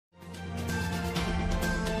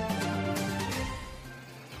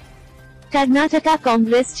Karnataka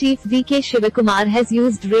Congress chief DK Shivakumar has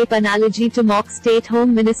used rape analogy to mock State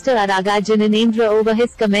Home Minister Jnanendra over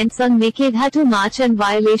his comments on Mekedhatu March and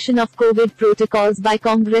violation of COVID protocols by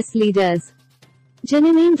Congress leaders.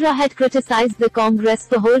 Jnanendra had criticized the Congress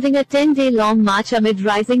for holding a 10-day-long march amid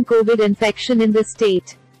rising COVID infection in the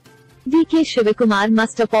state. DK Shivakumar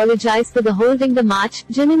must apologize for the holding the march,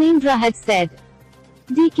 Jnanendra had said.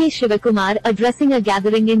 DK Shivakumar, addressing a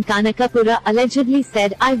gathering in Kanakapura, allegedly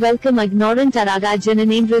said, "I welcome ignorant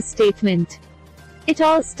Jnanendra's statement. It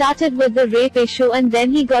all started with the rape issue and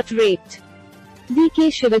then he got raped."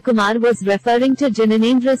 DK Shivakumar was referring to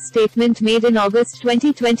Jnanendra's statement made in August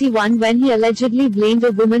 2021 when he allegedly blamed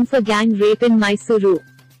a woman for gang rape in Mysuru.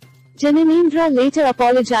 Jnanendra later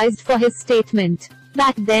apologized for his statement.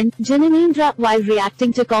 Back then, Jnanendra, while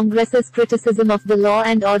reacting to Congress's criticism of the law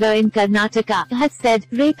and order in Karnataka, had said,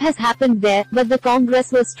 "Rape has happened there, but the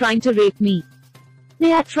Congress was trying to rape me.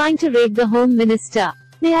 They are trying to rape the Home Minister.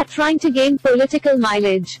 They are trying to gain political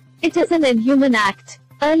mileage. It is an inhuman act."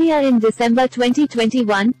 Earlier in December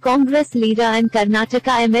 2021, Congress leader and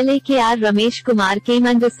Karnataka MLA Kr. Ramesh Kumar came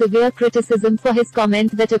under severe criticism for his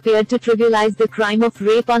comment that appeared to trivialize the crime of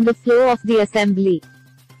rape on the floor of the assembly.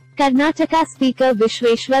 Karnataka Speaker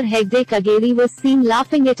Vishweshwar Hegde Kageri was seen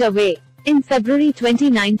laughing it away. In February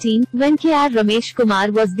 2019, when Kr. Ramesh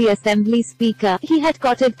Kumar was the Assembly Speaker, he had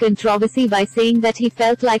courted controversy by saying that he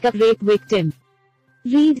felt like a rape victim.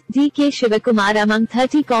 Read, DK Shivakumar among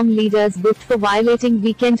 30 Cong leaders booked for violating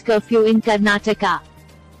weekend curfew in Karnataka.